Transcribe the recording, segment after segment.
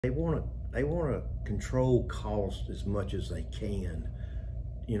They want to control cost as much as they can,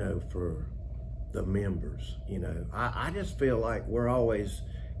 you know, for the members. You know, I just feel like we're always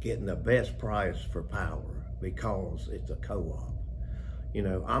getting the best price for power because it's a co-op. You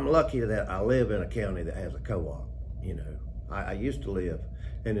know, I'm lucky that I live in a county that has a co-op. You know, I used to live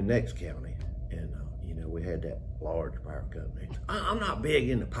in the next county, and you know, we had that large power company. I'm not big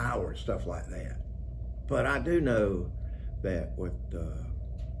into power and stuff like that, but I do know that with the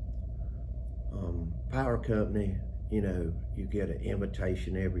power company, you know, you get an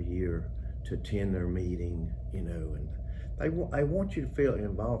invitation every year to attend their meeting, you know, and they want you to feel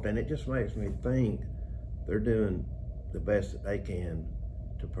involved, and it just makes me think they're doing the best that they can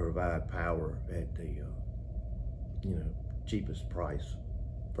to provide power at the, you know, cheapest price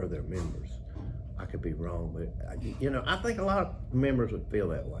for their members. I could be wrong, but you know, I think a lot of members would feel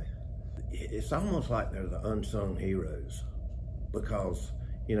that way. It's almost like they're the unsung heroes, because,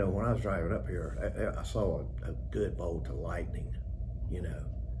 you know, when I was driving up here, I saw a good bolt of lightning, you know,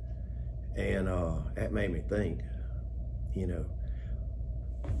 and that made me think, you know,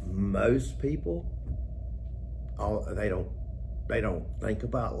 most people, they don't think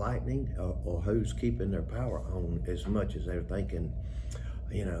about lightning or who's keeping their power on as much as they're thinking,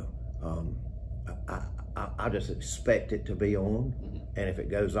 you know, I just expect it to be on, and if it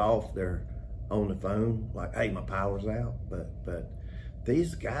goes off, they're on the phone like, hey, my power's out. But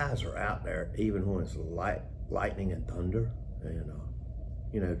these guys are out there even when it's lightning and thunder, and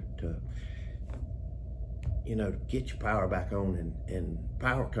you know, to get your power back on, and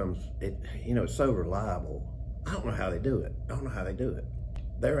power comes, you know, it's so reliable. I don't know how they do it.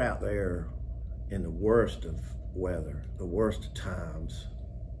 They're out there in the worst of weather, the worst of times,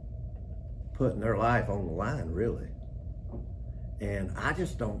 putting their life on the line, really. And I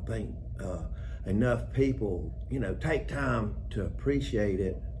just don't think enough people, you know, take time to appreciate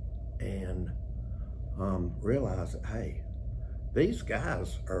it and realize that, hey, these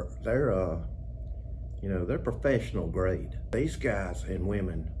guys they're you know, they're professional grade. These guys and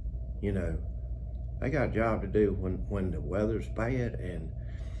women, you know, they got a job to do when the weather's bad, and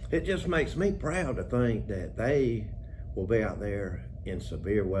it just makes me proud to think that they will be out there in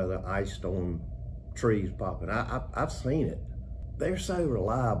severe weather, ice storm, trees popping. I've seen it. They're so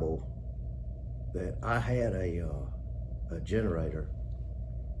reliable that I had a generator.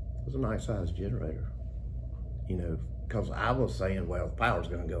 It was a nice sized generator, you know, because I was saying, well, the power's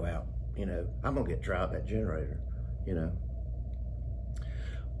gonna go out, you know, I'm gonna get tried that generator, you know.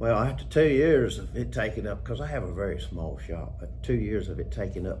 Well, after 2 years of it taking up, because I have a very small shop, but 2 years of it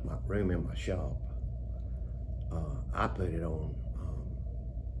taking up my room in my shop, I put it on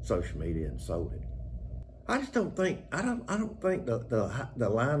social media and sold it. I just don't think, I don't think the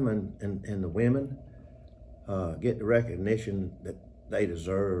linemen and the women get the recognition that they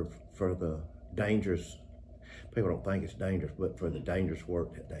deserve for the dangerous, people don't think it's dangerous, but for the dangerous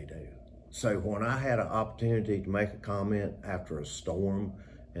work that they do. So when I had an opportunity to make a comment after a storm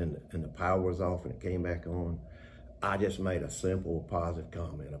and the power was off and it came back on, I just made a simple, positive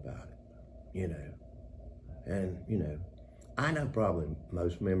comment about it, you know. And, you know, I know probably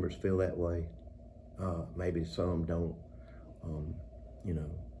most members feel that way. Maybe some don't, you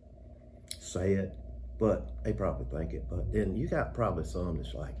know, say it, but they probably think it. But then you got probably some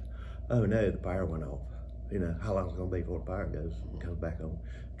that's like, oh no, the power went off. You know, how long is it gonna be before the power goes and comes back on?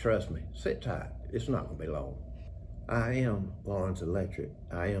 Trust me, sit tight. It's not gonna be long. I am Laurens Electric.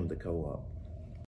 I am the co-op.